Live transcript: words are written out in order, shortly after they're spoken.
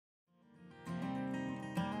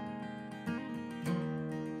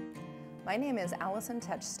My name is Allison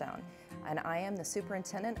Touchstone, and I am the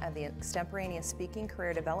superintendent of the Extemporaneous Speaking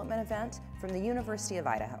Career Development event from the University of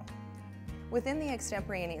Idaho. Within the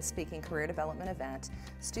Extemporaneous Speaking Career Development event,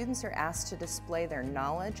 students are asked to display their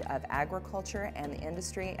knowledge of agriculture and the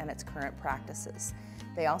industry and its current practices.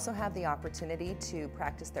 They also have the opportunity to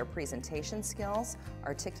practice their presentation skills,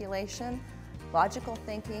 articulation, logical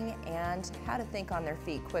thinking, and how to think on their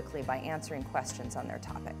feet quickly by answering questions on their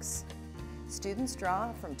topics. Students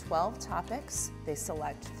draw from 12 topics, they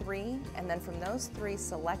select 3, and then from those 3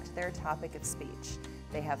 select their topic of speech.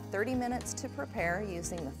 They have 30 minutes to prepare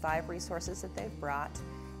using the 5 resources that they've brought,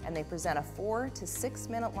 and they present a 4 to 6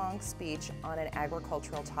 minute long speech on an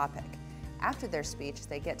agricultural topic. After their speech,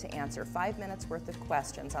 they get to answer 5 minutes worth of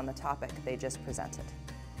questions on the topic they just presented.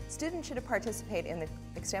 Students should participate in the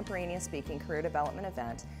Extemporaneous Speaking Career Development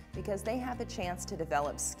event because they have a chance to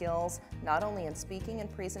develop skills not only in speaking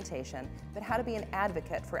and presentation, but how to be an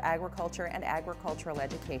advocate for agriculture and agricultural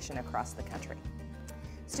education across the country.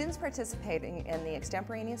 Students participating in the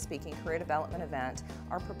Extemporaneous Speaking Career Development event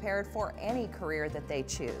are prepared for any career that they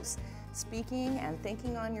choose. Speaking and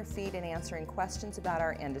thinking on your feet and answering questions about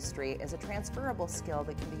our industry is a transferable skill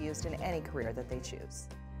that can be used in any career that they choose.